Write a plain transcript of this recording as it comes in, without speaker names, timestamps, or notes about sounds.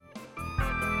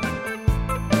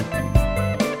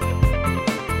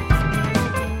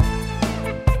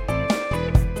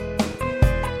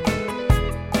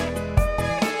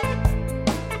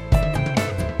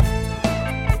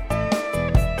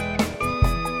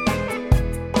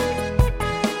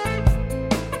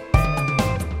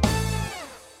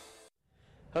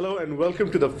Hello and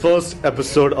welcome to the first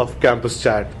episode of Campus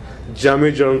Chat,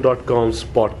 JamiaJournal.com's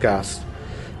podcast.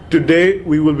 Today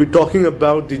we will be talking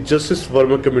about the Justice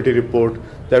Verma Committee report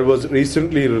that was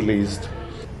recently released.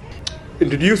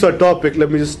 Introduce our topic, let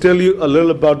me just tell you a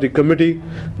little about the committee.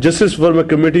 Justice Verma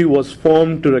Committee was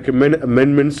formed to recommend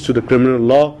amendments to the criminal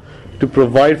law to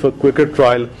provide for quicker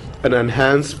trial and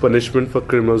enhanced punishment for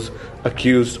criminals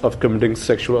accused of committing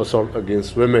sexual assault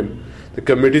against women. The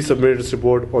committee submitted its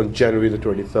report on January the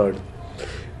 23rd.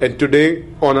 And today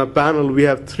on our panel we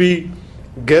have three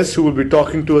guests who will be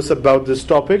talking to us about this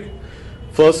topic.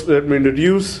 First, let me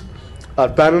introduce our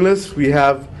panelists. We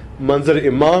have Manzar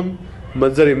Imam.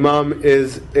 Manzar Imam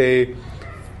is a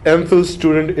MPhil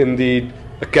student in the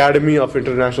Academy of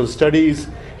International Studies.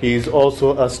 He is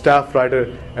also a staff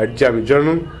writer at Jamia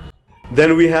Journal.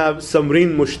 Then we have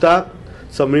Samreen Mushtaq.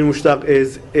 Samreen Mushtaq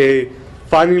is a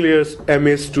final year's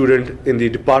MA student in the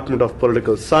Department of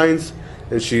Political Science,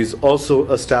 and she is also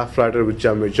a staff writer with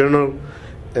Jamia Journal.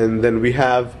 And then we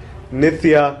have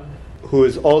Nithya, who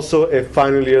is also a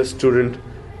final year student,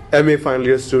 MA final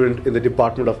year student in the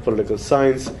Department of Political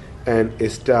Science and a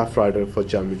staff writer for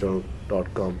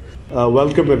JamiaJournal.com.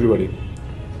 Welcome, everybody.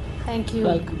 Thank you.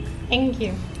 Welcome. Thank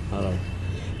you. All right.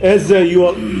 As you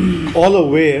are all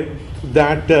aware,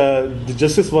 that the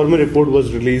Justice Verma report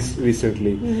was released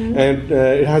recently, and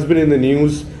it has been in the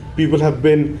news. People have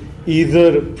been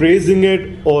either praising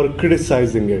it or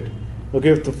criticizing it.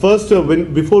 Okay, the first,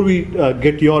 before we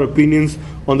get your opinions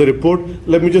on the report,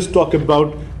 let me just talk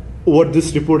about what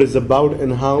this report is about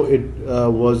and how it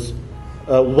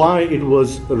why it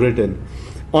was written.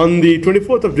 On the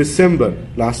 24th of December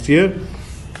last year,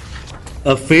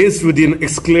 faced with the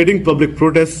escalating public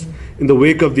protests in the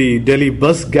wake of the Delhi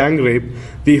bus gang rape,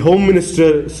 the Home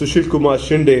Minister Sushil Kumar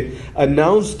Shinde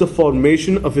announced the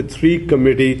formation of a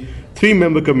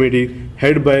three-member committee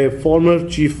headed by former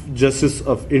Chief Justice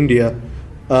of India,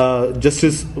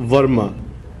 Justice Verma,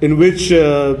 in which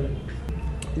the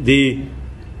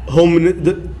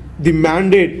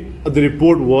mandate of the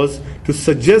report was to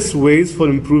suggest ways for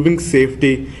improving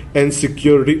safety and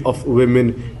security of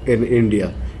women in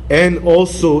India. And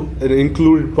also an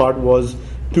included part was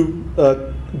to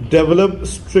develop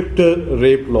stricter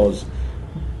rape laws.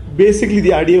 Basically,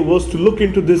 the idea was to look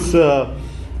into this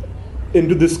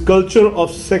culture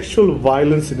of sexual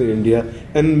violence in India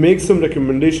and make some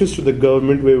recommendations to the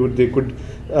government where they could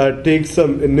take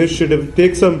some initiative,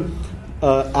 take some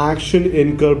action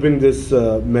in curbing this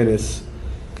menace.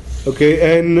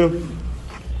 Okay, and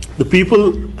the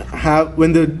people have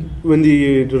when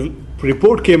the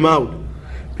report came out,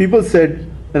 people said.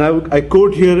 And I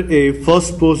quote here a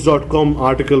firstpost.com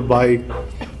article by,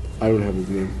 I don't have his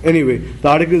name. Anyway, the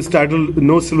article is titled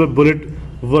No Silver Bullet,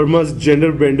 Verma's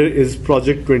Gender Bender is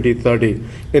Project 2030,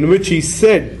 in which he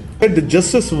said that the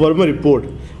Justice Verma report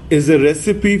is a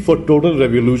recipe for total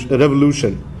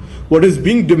revolution. What is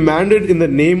being demanded in the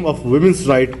name of women's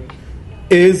rights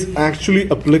is actually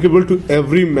applicable to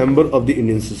every member of the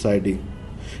Indian society.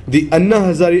 The Anna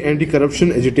Hazare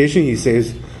anti-corruption agitation, he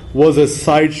says, was a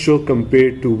sideshow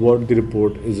compared to what the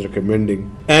report is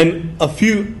recommending. And a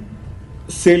few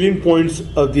salient points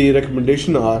of the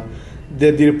recommendation are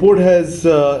that the report has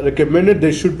recommended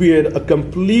there should be a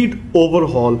complete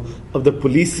overhaul of the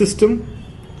police system.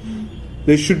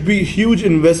 There should be huge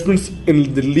investments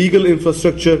in the legal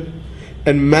infrastructure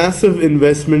and massive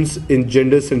investments in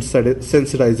gender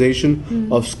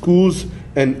sensitization of schools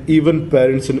and even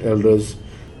parents and elders.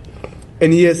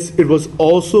 And yes, it was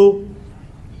also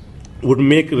would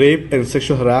make rape and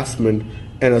sexual harassment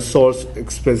and assaults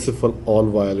expensive for all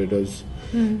violators.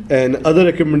 And other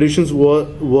recommendations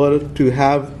were to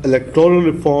have electoral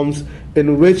reforms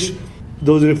in which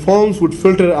those reforms would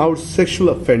filter out sexual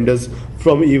offenders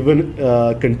from even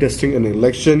contesting an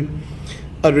election.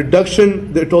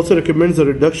 It also recommends a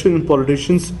reduction in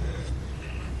politicians'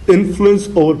 influence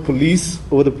over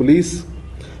the police,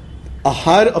 a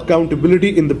higher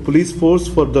accountability in the police force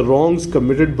for the wrongs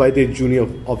committed by their junior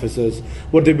officers.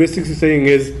 What they're basically saying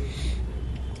is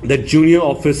that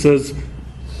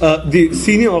the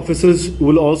senior officers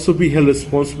will also be held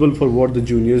responsible for what the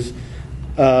junior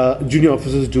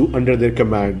officers do under their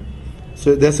command.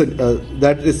 So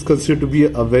that is considered to be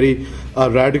a very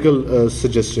radical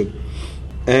suggestion.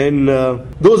 And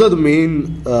those are the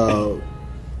main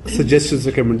suggestions,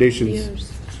 recommendations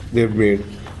they've made.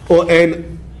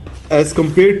 In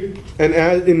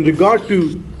regard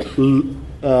to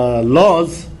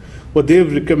laws, what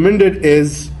they've recommended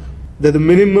is that the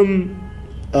minimum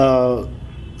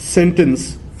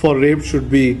sentence for rape should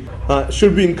be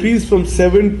increased from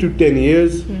 7 to 10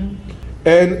 years,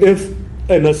 and if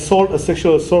a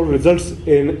sexual assault results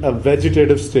in a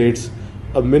vegetative state,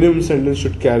 a minimum sentence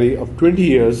should carry of 20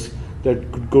 years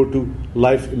that could go to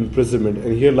life imprisonment.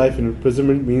 And here life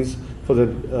imprisonment means for the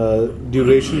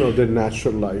duration of their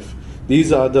natural life.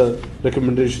 These are the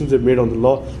recommendations they made on the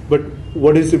law. But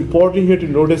what is important here to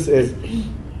notice is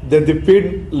that they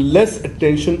paid less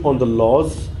attention on the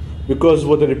laws, because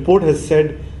what the report has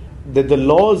said that the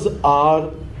laws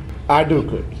are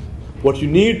adequate. What you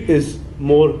need is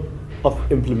more of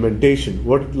implementation.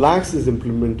 What lacks is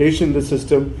implementation in the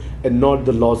system and not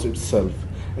the laws itself.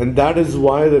 And that is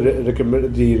why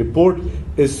the report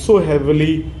is so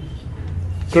heavily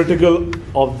critical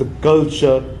of the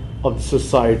culture of the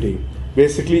society.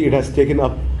 Basically, it has taken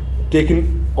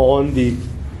on the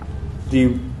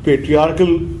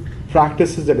patriarchal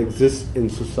practices that exist in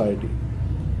society.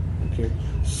 Okay,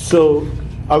 so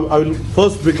I will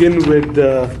first begin with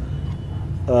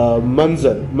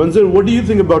Manzar. Manzar, what do you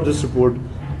think about this report?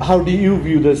 How do you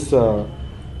view this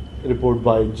report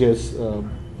by J.S.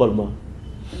 Verma?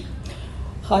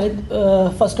 Hi,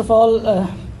 first of all,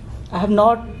 I have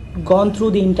not gone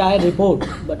through the entire report,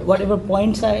 but whatever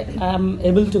points I am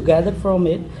able to gather from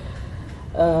it,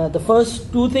 the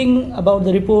first two things about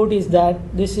the report is that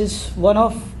this is one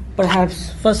of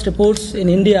perhaps first reports in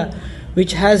India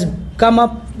which has come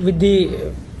up with the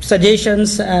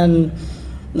suggestions and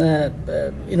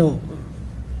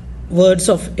words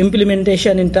of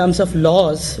implementation in terms of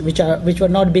laws which were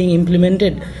not being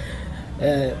implemented.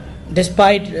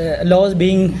 Despite laws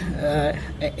being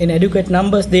in adequate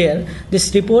numbers there,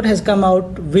 this report has come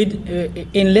out with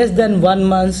in less than 1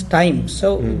 month's time.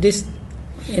 So this,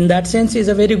 in that sense, is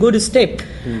a very good step.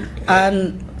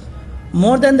 And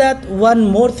more than that, one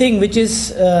more thing which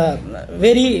is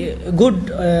very good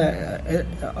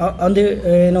on the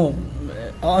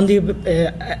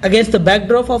against the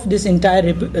backdrop of this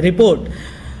entire report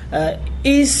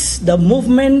is the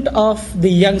movement of the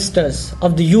youngsters,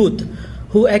 of the youth,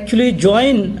 who actually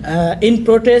join in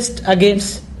protest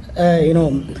against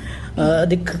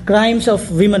the crimes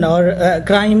of women or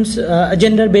crimes,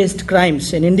 gender-based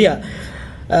crimes in India.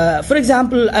 For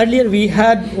example, earlier we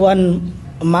had one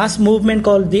mass movement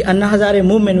called the Anna Hazare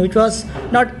movement, which was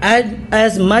not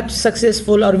as much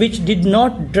successful, or which did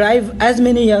not drive as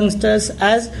many youngsters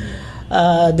as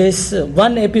this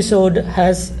one episode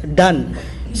has done.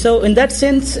 So in that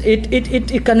sense,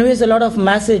 it conveys a lot of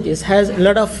messages, has a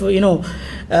lot of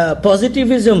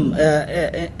positivism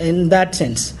in that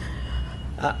sense.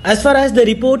 As far as the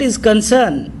report is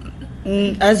concerned,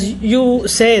 as you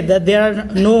say that there are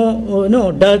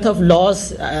no dearth of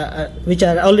laws which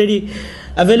are already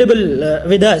available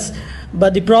with us,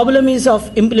 but the problem is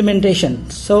of implementation.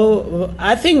 So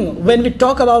I think when we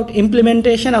talk about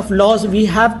implementation of laws, we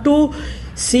have to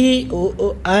see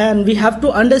and we have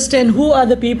to understand who are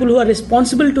the people who are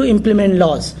responsible to implement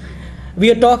laws.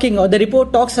 We are talking, or the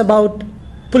report talks about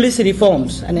police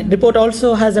reforms, and the report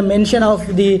also has a mention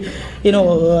of the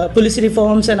police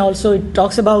reforms, and also it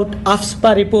talks about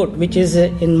AFSPA report, which is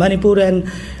in Manipur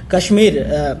and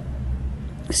Kashmir.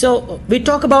 So we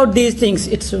talk about these things.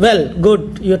 It's well,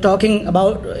 good. You're talking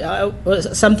about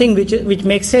something which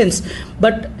makes sense.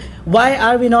 But why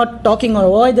are we not talking, or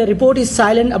why the report is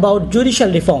silent about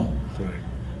judicial reform?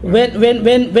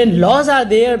 When laws are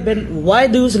there, why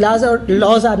those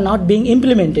laws are not being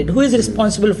implemented? Who is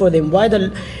responsible for them? Why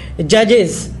the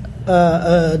judges,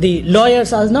 the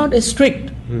lawyers are not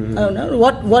strict?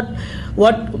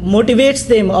 What motivates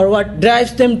them, or what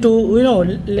drives them to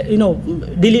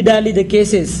dilly dally the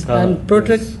cases and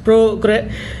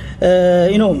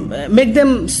make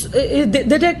them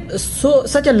they take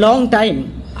such a long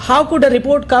time. How could a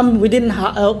report come within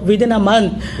a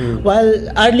month, while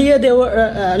earlier there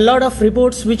were a lot of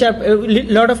reports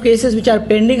lot of cases which are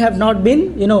pending have not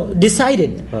been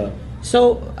decided.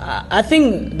 So I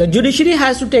think the judiciary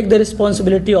has to take the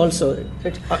responsibility also.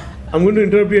 I'm going to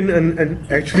interrupt you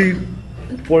and actually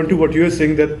point to what you are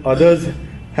saying, that others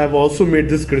have also made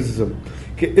this criticism.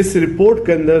 Okay, इस report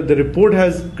के अंदर the report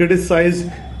has criticized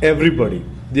everybody,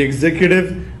 the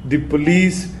executive, the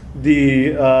police,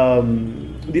 the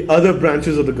other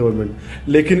branches of the government.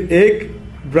 लेकिन एक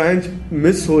branch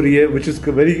miss हो रही है, which is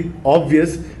very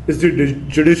obvious, is the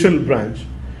judicial branch.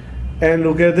 And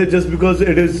वो कहते हैं just because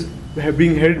it is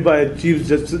being headed by a chief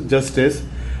justice,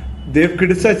 they've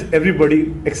criticized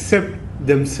everybody except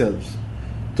themselves.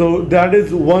 So that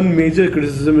is one major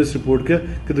criticism in this report, that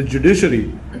the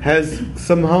judiciary has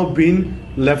somehow been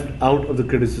left out of the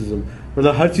criticism.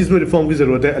 मतलब हर चीज़ में reform की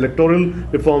ज़रूरत है, electoral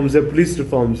reforms है, police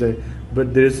reforms है,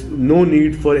 but there is no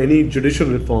need for any judicial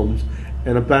reforms.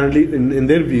 And apparently in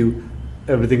their view,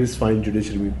 everything is fine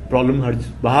judicially. Problem हर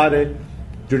बाहर है,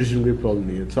 judicial में कोई प्रॉब्लम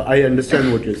नहीं है. So I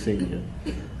understand what you're saying here.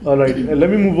 All right,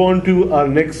 let me move on to our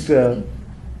next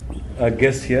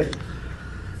guest here.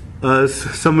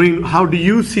 Samreen, how do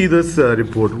you see this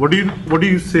report? What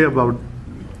do you say about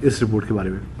this report के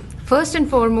बारे में? First and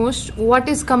foremost,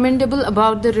 what is commendable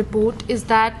about the report is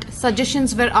that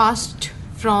suggestions were asked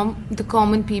from the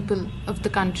common people of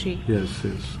the country. Yes.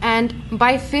 And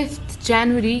by 5th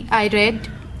January, I read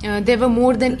there were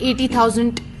more than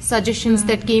 80,000 suggestions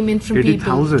that came in from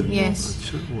 80,000? people.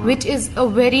 Yes, Wow. which is a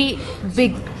very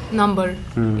big number,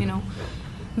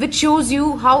 which shows you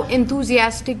how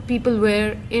enthusiastic people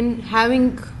were in having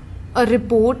a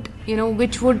report,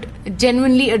 which would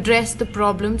genuinely address the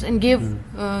problems and give,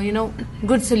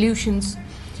 good solutions.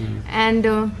 And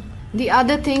the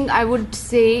other thing I would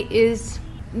say is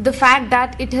the fact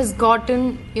that it has gotten,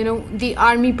 the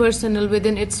army personnel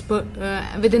within its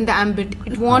within the ambit.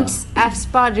 It wants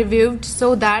AFSPA reviewed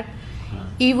so that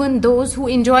even those who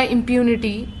enjoy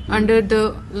impunity under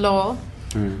the law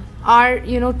are,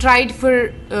 tried for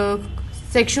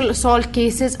sexual assault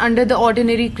cases under the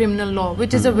ordinary criminal law,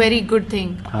 which is a very good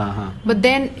thing. But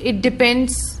then it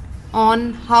depends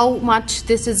on how much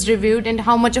this is reviewed and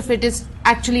how much of it is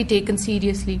actually taken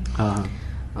seriously.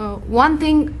 One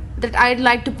thing that I'd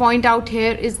like to point out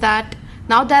here is that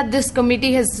now that this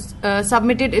committee has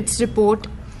submitted its report,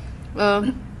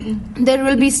 there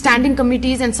will be standing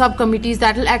committees and subcommittees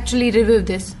that will actually review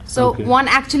this. So one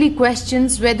actually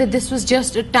questions whether this was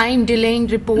just a time delaying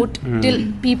report till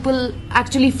people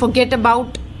actually forget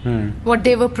about what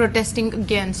they were protesting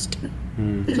against.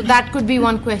 So that could be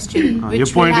one question. Your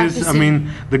point is,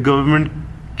 the government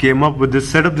came up with this,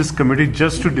 set up this committee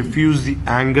just to diffuse the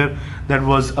anger that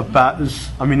was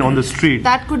on the street.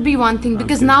 That could be one thing,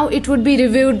 because now it would be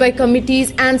reviewed by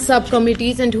committees and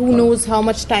subcommittees, and who knows how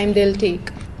much time they'll take.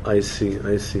 I see.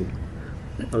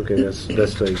 Okay,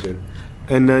 that's very good.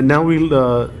 And now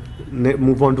we'll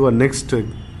move on to our next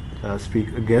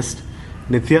guest,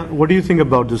 Nithya. What do you think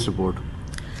about this report?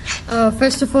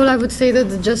 First of all, I would say that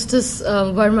the Justice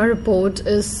Verma report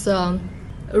is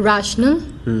rational,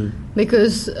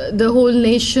 because the whole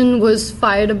nation was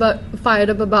fired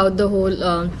up about the whole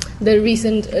the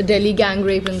recent Delhi gang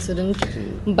rape incident.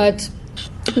 But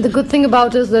the good thing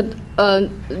about it is that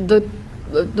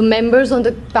the members on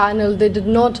the panel, they did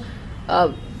not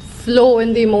flow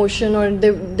in the emotion, or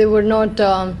they were not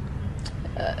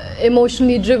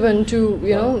emotionally driven to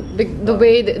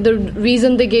the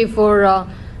reason they gave for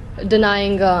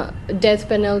denying death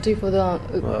penalty for the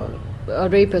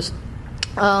rapist.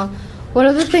 One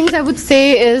of the things I would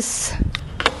say is,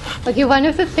 one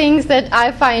of the things that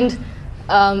I find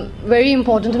very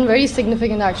important and very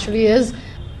significant actually is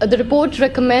the report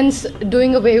recommends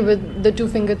doing away with the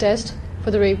two-finger test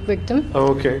for the rape victim.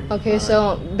 Okay,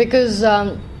 so because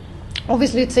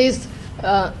obviously it says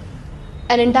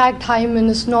an intact hymen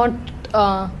is not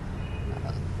a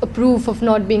proof of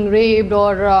not being raped,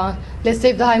 or let's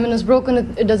say if the hymen is broken,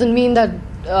 it doesn't mean that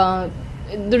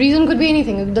the reason could be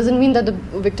anything. It doesn't mean that the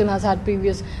victim has had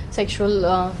previous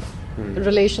sexual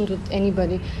relations with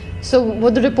anybody. So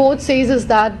what the report says is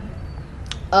that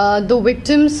the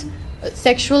victim's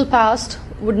sexual past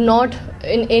would not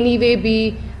in any way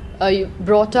be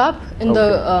brought up in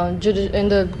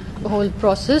the whole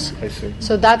process. I see.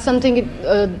 So that's something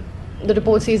the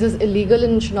report says is illegal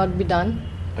and should not be done.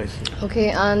 I see. Okay,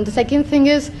 and the second thing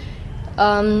is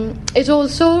it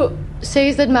also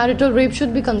says that marital rape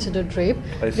should be considered rape,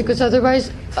 because otherwise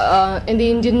in the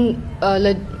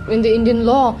Indian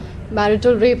law,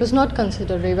 marital rape is not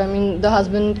considered rape. The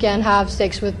husband can have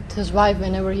sex with his wife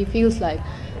whenever he feels like.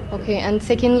 Okay, and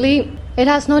secondly, it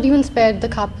has not even spared the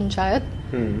Khap Panchayat.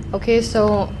 Okay,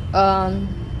 so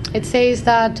it says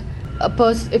that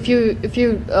if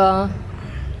you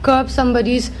curb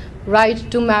somebody's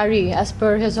right to marry as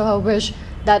per his or her wish,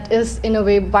 that is in a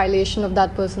way violation of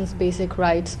that person's basic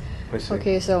rights.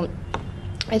 Okay, so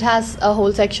it has a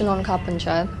whole section on Khap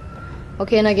Panchayat.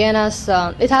 Okay, and again, as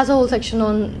it has a whole section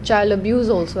on child abuse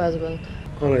also as well.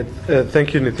 All right,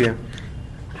 thank you, Nithya.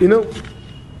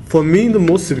 For me, the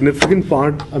most significant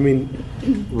part,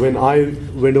 when I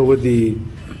went over the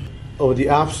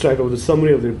abstract, or the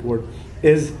summary of the report,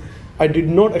 is I did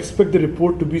not expect the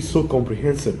report to be so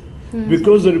comprehensive.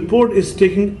 Because the report is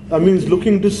is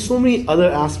looking into so many other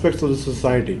aspects of the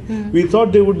society. We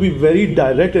thought they would be very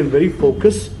direct and very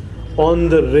focused on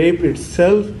the rape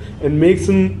itself and make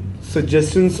some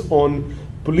suggestions on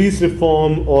police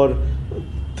reform or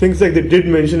things like they did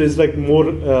mention is like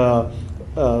more,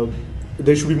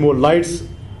 there should be more lights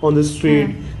on the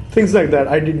street, things like that.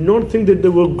 I did not think that they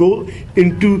will go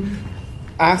into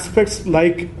aspects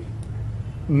like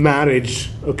marriage,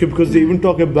 okay, because they even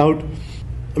talk about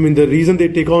I mean, the reason they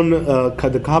take on the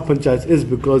Kaha Panchayats is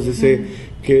because they say,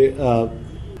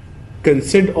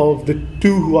 consent of the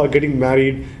two who are getting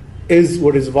married is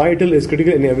what is vital, is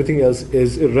critical, and everything else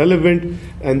is irrelevant,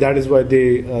 and that is why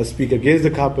they speak against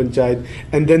the Kaha Panchayat.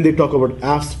 And then they talk about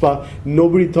AFSPA.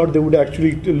 Nobody thought they would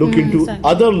actually look into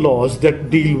other laws that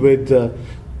deal with.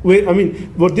 I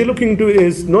mean, what they're looking into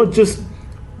is not just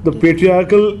the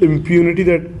patriarchal impunity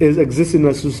that exists in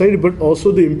our society, but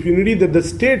also the impunity that the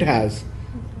state has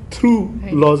through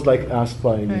laws like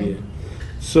ASPA in India.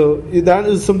 So that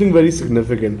is something very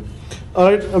significant. All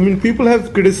right, I mean, people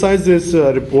have criticized this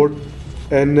report,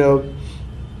 and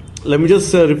let me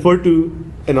just refer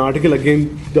to an article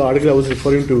again, the article I was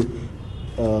referring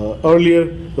to earlier,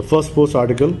 the first post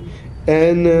article.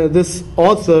 And this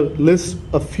author lists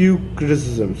a few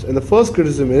criticisms. And the first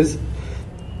criticism is,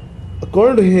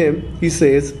 according to him, he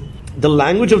says, the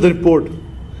language of the report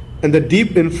and the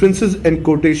deep inferences and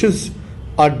quotations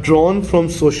are drawn from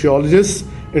sociologists,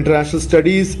 international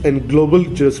studies, and global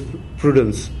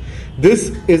jurisprudence.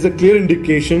 This is a clear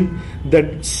indication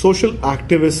that social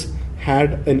activists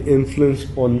had an influence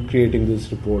on creating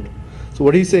this report. So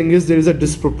what he's saying is there is a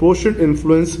disproportionate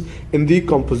influence in the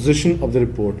composition of the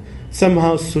report.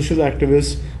 Somehow social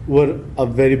activists were a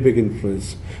very big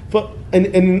influence. And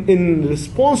in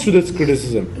response to this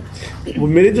criticism,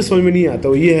 मेरे जो समझ में नहीं आता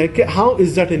वो ये है कि how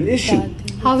is that an issue?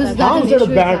 How is that a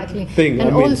bad thing?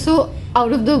 And also,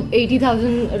 out of the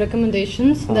 80,000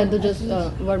 recommendations that the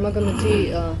Verma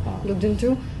committee looked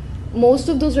into, most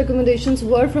of those recommendations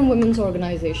were from women's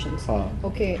organizations.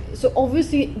 Okay, so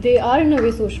obviously they are in a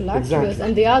way social activists,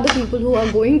 and they are the people who are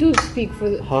going to speak for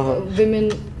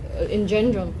women in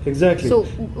general. Exactly. So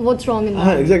what's wrong in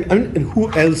that? Exactly. I mean, and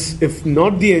who else, if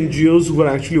not the NGOs who are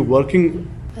actually working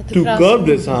to curb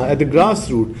this at the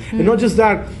grassroots? And not just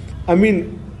that, I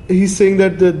mean, he's saying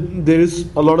that there is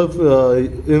a lot of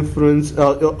influence,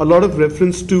 a lot of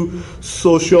reference to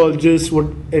sociologists,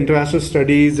 international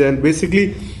studies, and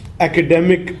basically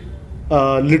academic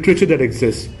literature that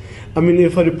exists. I mean,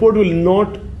 if a report will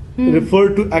not refer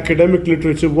to academic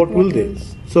literature, what will they?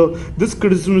 So this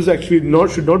criticism is actually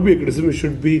should not be a criticism. It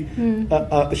should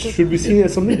be seen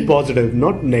as something positive,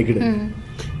 not negative.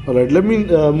 All right, let me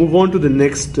move on to the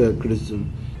next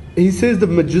criticism. He says the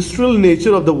magistral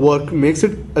nature of the work makes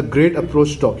it a great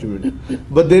approach document,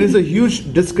 but there is a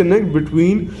huge disconnect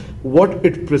between what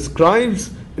it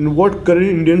prescribes and what current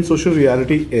Indian social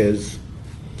reality is.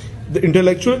 The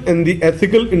intellectual and the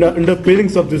ethical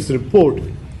underpinnings of this report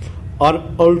are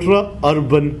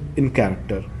ultra-urban in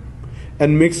character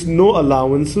and makes no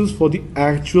allowances for the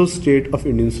actual state of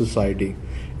Indian society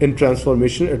in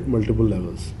transformation at multiple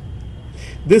levels.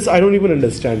 This I don't even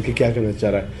understand कि क्या कहना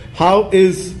चाह रहा है. How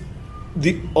is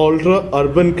the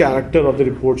ultra-urban character of the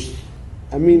reports?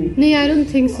 I mean, no, I don't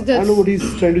think so. I don't know what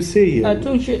he's trying to say here. I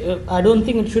don't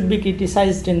think it should be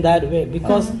criticized in that way,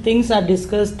 because things are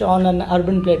discussed on an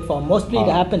urban platform. Mostly it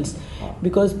happens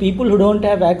because people who don't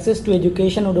have access to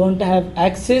education, who don't have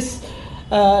access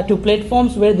to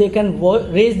platforms where they can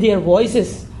raise their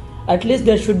voices. At least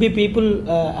there should be people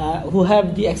who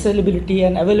have the accessibility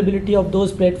and availability of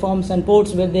those platforms and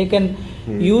ports where they can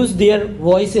use their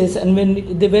voices, and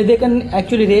where they can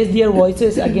actually raise their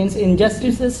voices against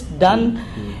injustices done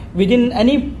within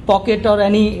any pocket or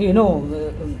any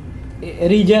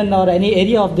region or any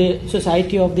area of the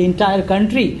society of the entire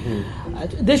country.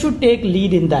 They should take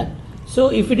lead in that. So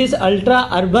if it is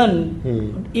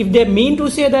ultra-urban, if they mean to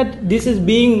say that this is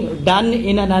being done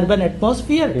in an urban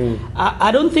atmosphere,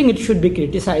 I don't think it should be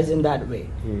criticized in that way.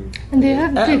 And they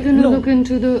have taken a look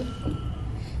into the...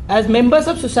 As members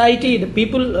of society, the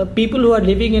people who are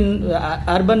living in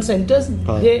urban centers,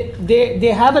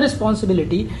 they have a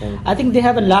responsibility. I think they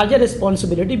have a larger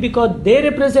responsibility because they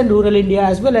represent rural India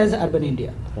as well as urban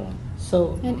India.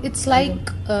 So, and it's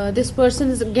like this person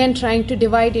is again trying to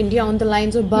divide India on the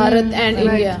lines of Bharat and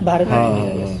India. Bharat and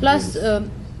India, yes. Plus,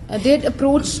 they had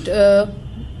approached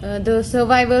the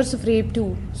survivors of rape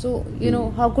too. So,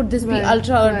 how could this be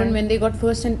ultra-urban when they got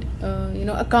first-hand,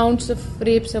 accounts of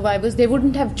rape survivors? They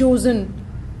wouldn't have chosen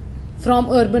from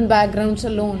urban backgrounds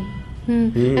alone.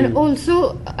 And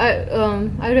also,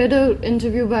 I read an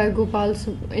interview of Gopal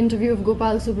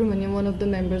Subramaniam, one of the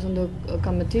members on the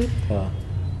committee.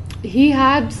 He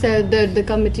had said that the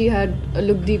committee had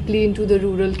looked deeply into the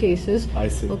rural cases. I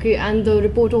see. Okay, and the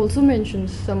report also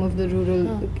mentions some of the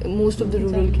most of the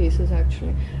rural cases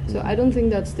actually. So I don't think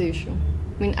that's the issue.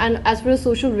 I mean, and as far as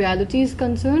social reality is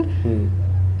concerned,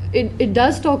 it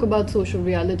does talk about social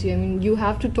reality. I mean, you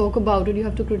have to talk about it. You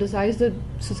have to criticize the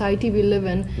society we live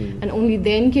in, and only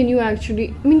then can you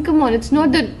actually. I mean, come on, it's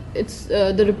not that it's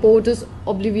the report is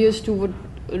oblivious to what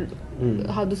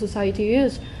how the society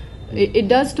is. It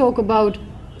does talk about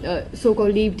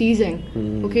so-called eve teasing.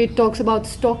 Okay, it talks about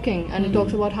stalking, and it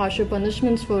talks about harsher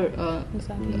punishments for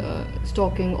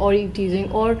stalking or eve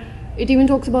teasing, or it even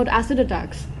talks about acid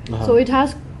attacks. So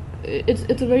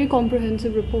it's a very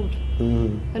comprehensive report.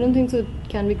 I don't think so it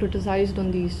can be criticized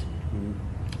on these.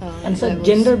 And so levels.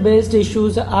 gender-based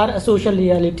issues are a social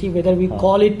reality, whether we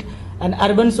call it an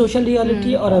urban social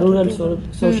reality or a rural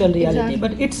social reality, exactly.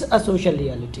 but it's a social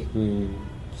reality.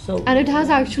 So, And it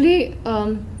has actually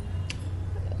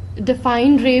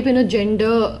defined rape in a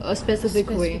gender specific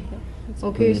way.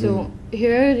 Okay, so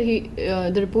here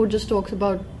the report just talks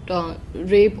about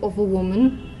rape of a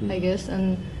woman, I guess,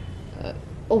 and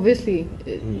obviously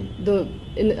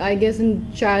I guess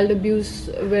in child abuse,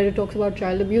 where it talks about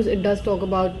child abuse, it does talk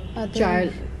about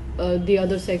the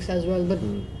other sex as well, but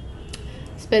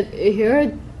here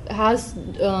it has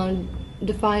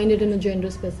defined it in a gender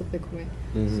specific way.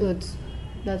 So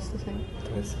that's the thing.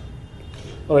 Yes.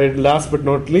 All right, last but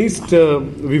not least,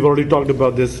 we've already talked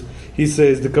about this. He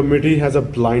says the committee has a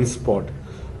blind spot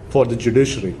for the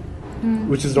judiciary,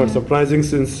 which is not surprising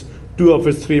since 2 of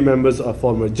its 3 members are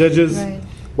former judges. Right.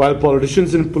 While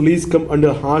politicians and police come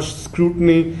under harsh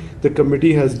scrutiny, the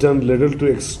committee has done little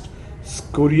to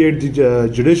excoriate the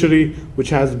judiciary,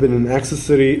 which has been an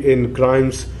accessory in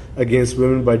crimes against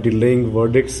women by delaying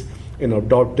verdicts and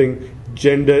adopting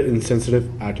gender insensitive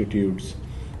attitudes.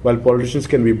 While politicians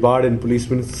can be barred and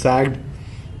policemen sagged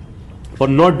for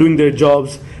not doing their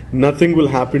jobs, nothing will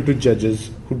happen to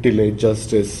judges who delay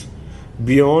justice.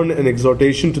 Beyond an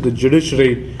exhortation to the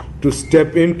judiciary to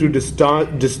step in to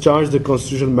discharge the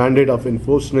constitutional mandate of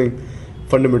enforcing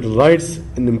fundamental rights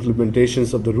and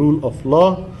implementations of the rule of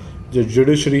law, the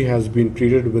judiciary has been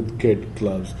treated with kid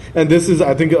gloves. And this is,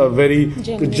 I think, a very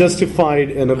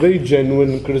justified and a very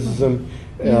genuine criticism.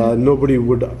 Nobody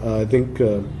would, I think,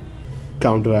 have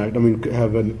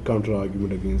a counter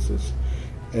argument against this.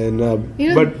 And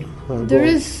there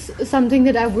is something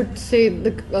that I would say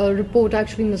the report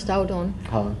actually missed out on.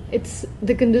 It's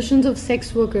the conditions of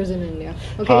sex workers in India.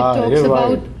 Okay, it talks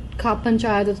about Khap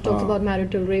Panchayat, it talks about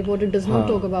marital rape. What it does not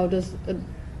talk about is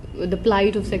the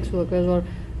plight of sex workers, or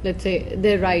let's say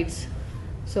their rights.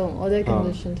 So, or their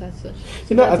conditions as such.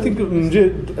 So I think,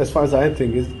 as far as I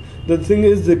think, is the thing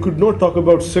is they could not talk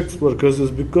about sex workers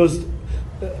is because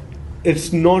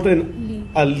it's not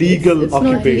a legal it's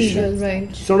occupation. Not legal, right.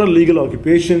 It's not a legal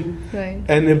occupation. Right.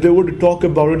 And if they were to talk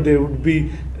about it, they would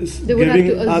be giving.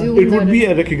 It would be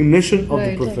a recognition of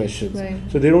the profession. Right.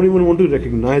 So they don't even want to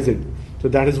recognize it. So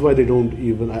that is why they don't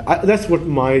even. That's what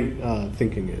my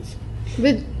thinking is.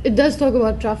 But it does talk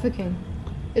about trafficking.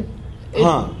 It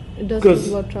does talk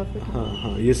about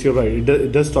trafficking. Yes, you're right.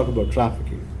 It does talk about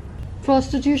trafficking.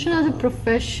 Prostitution as a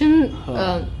profession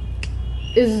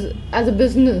is, as a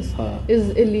business, is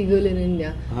illegal in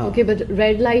India. Okay, but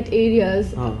red light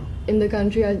areas in the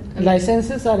country are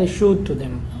licenses are issued to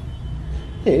them.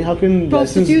 Hey, how can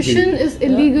prostitution is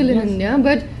illegal in India,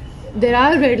 but there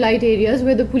are red light areas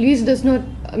where the police does not.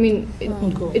 I mean,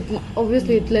 it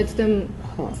obviously it lets them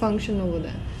function over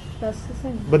there. That's the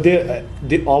thing. But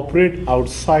they operate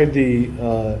outside the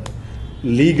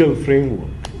legal framework.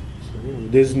 So,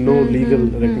 there's no legal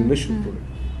recognition for it.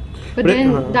 But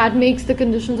then that makes the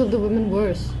conditions of the women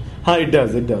worse. It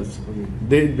does. I mean,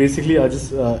 they basically are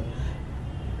just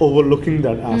overlooking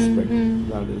that aspect.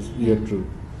 That is, you're true.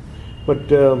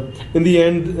 But in the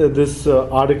end, this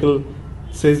article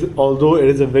says, although it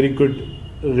is a very good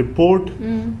report,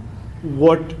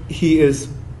 what he is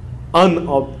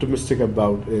unoptimistic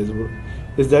about is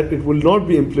that it will not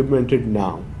be implemented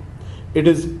now. It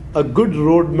is a good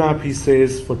roadmap, he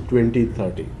says, for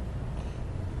 2030.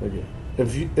 Okay.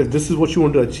 If this is what you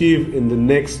want to achieve in the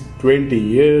next 20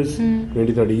 years,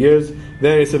 20, 30 years,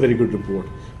 then it's a very good report.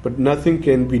 But nothing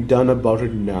can be done about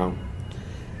it now.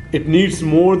 It needs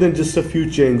more than just a few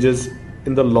changes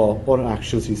in the law or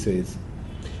actions, he says,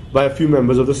 by a few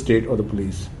members of the state or the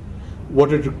police.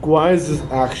 What it requires is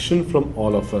action from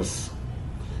all of us.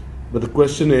 But the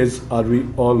question is, are we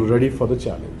all ready for the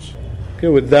challenge? Okay,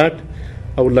 with that,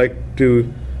 I would like to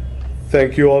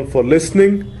thank you all for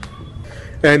listening.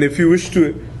 And if you wish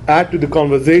to add to the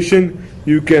conversation,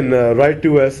 you can write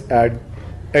to us at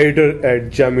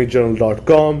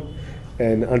editor@jamijournal.com.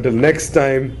 And until next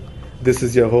time, this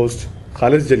is your host,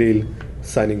 Khalid Jalil,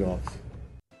 signing off.